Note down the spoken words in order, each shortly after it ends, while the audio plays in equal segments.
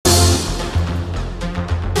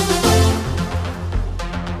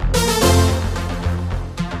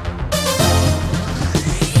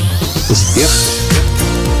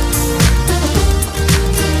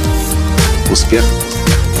Успех.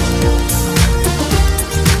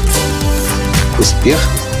 Успех.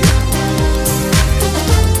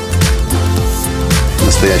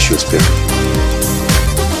 Настоящий успех.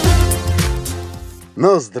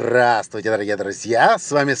 Ну, здравствуйте, дорогие друзья!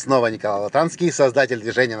 С вами снова Николай Латанский, создатель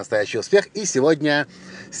движения «Настоящий успех». И сегодня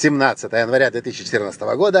 17 января 2014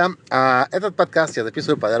 года. А этот подкаст я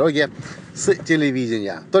записываю по дороге с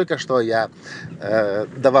телевидения. Только что я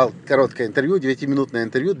давал короткое интервью, 9-минутное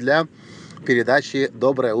интервью для передачи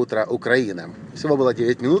 «Доброе утро, Украина». Всего было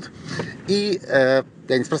 9 минут. И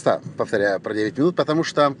я неспроста повторяю про 9 минут, потому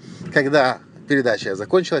что когда передача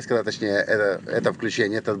закончилась, когда, точнее, это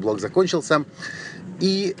включение, этот блок закончился,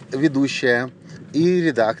 и ведущая, и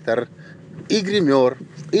редактор, и гример,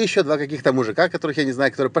 и еще два каких-то мужика, которых я не знаю,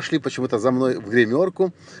 которые пошли почему-то за мной в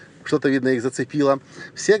гримерку, что-то, видно, их зацепило.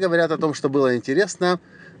 Все говорят о том, что было интересно,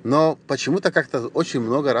 но почему-то как-то очень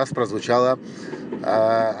много раз прозвучала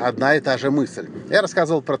одна и та же мысль. Я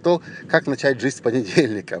рассказывал про то, как начать жизнь с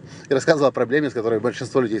понедельника. И рассказывал о проблеме, с которой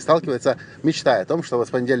большинство людей сталкивается, мечтая о том, что вот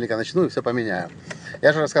с понедельника начну и все поменяю.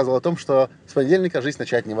 Я же рассказывал о том, что с понедельника жизнь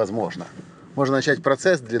начать невозможно. Можно начать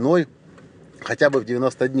процесс длиной хотя бы в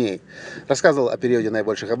 90 дней. Рассказывал о периоде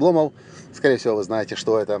наибольших обломов. Скорее всего, вы знаете,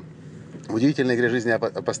 что это. В удивительной игре жизни я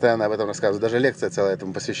постоянно об этом рассказываю. Даже лекция целая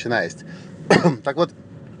этому посвящена есть. Так вот,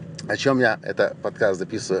 о чем я этот подкаст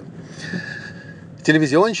записываю.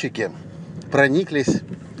 Телевизионщики прониклись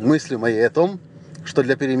мыслью моей о том, что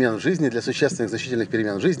для перемен в жизни, для существенных значительных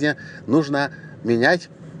перемен в жизни нужно менять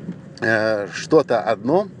что-то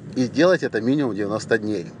одно и делать это минимум 90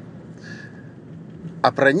 дней.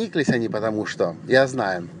 А прониклись они потому, что я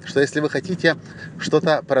знаю, что если вы хотите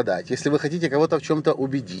что-то продать, если вы хотите кого-то в чем-то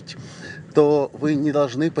убедить, то вы не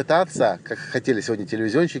должны пытаться, как хотели сегодня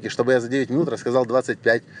телевизионщики, чтобы я за 9 минут рассказал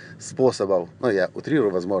 25 способов. Ну, я утрирую,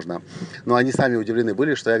 возможно. Но они сами удивлены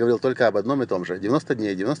были, что я говорил только об одном и том же. 90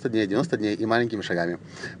 дней, 90 дней, 90 дней и маленькими шагами.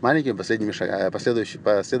 Маленькими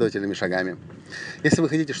последовательными шагами. Если вы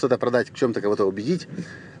хотите что-то продать, в чем-то кого-то убедить,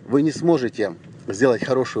 вы не сможете сделать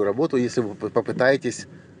хорошую работу, если вы попытаетесь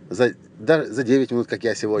за 9 минут, как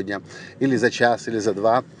я сегодня, или за час, или за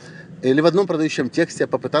 2, или в одном продающем тексте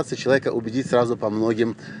попытаться человека убедить сразу по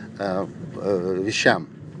многим вещам.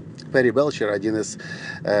 Перри Белчер, один из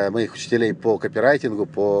моих учителей по копирайтингу,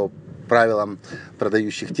 по правилам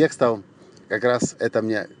продающих текстов, как раз это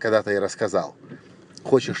мне когда-то и рассказал.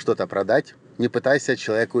 Хочешь что-то продать, не пытайся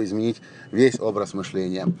человеку изменить весь образ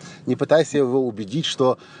мышления. Не пытайся его убедить,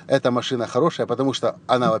 что эта машина хорошая, потому что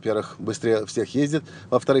она, во-первых, быстрее всех ездит,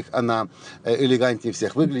 во-вторых, она элегантнее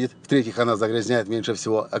всех выглядит, в-третьих, она загрязняет меньше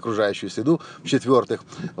всего окружающую среду, в-четвертых,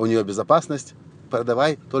 у нее безопасность.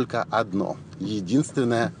 Продавай только одно,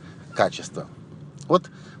 единственное качество. Вот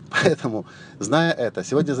поэтому, зная это,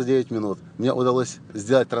 сегодня за 9 минут мне удалось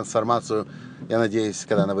сделать трансформацию. Я надеюсь,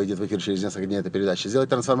 когда она выйдет в эфир через несколько дней, эта передача, сделать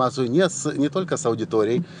трансформацию не только с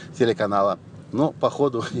аудиторией телеканала, но по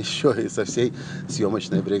ходу еще и со всей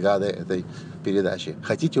съемочной бригадой этой передачи.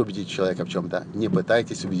 Хотите убедить человека в чем-то? Не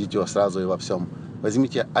пытайтесь убедить его сразу и во всем.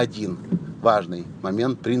 Возьмите один важный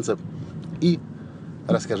момент, принцип и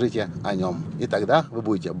расскажите о нем. И тогда вы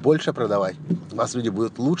будете больше продавать. Вас люди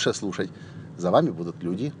будут лучше слушать. За вами будут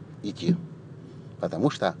люди идти.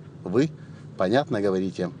 Потому что вы понятно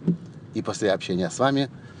говорите. И после общения с вами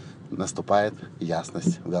наступает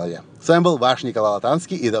ясность в голове. С вами был ваш Николай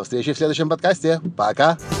Латанский. И до встречи в следующем подкасте.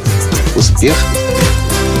 Пока! Успех!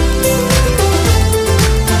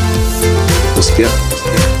 Успех!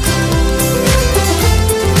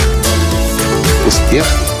 Успех!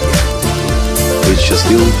 Быть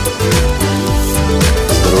счастливым,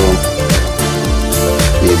 здоровым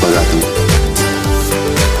и богатым.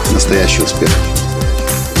 Настоящий успех!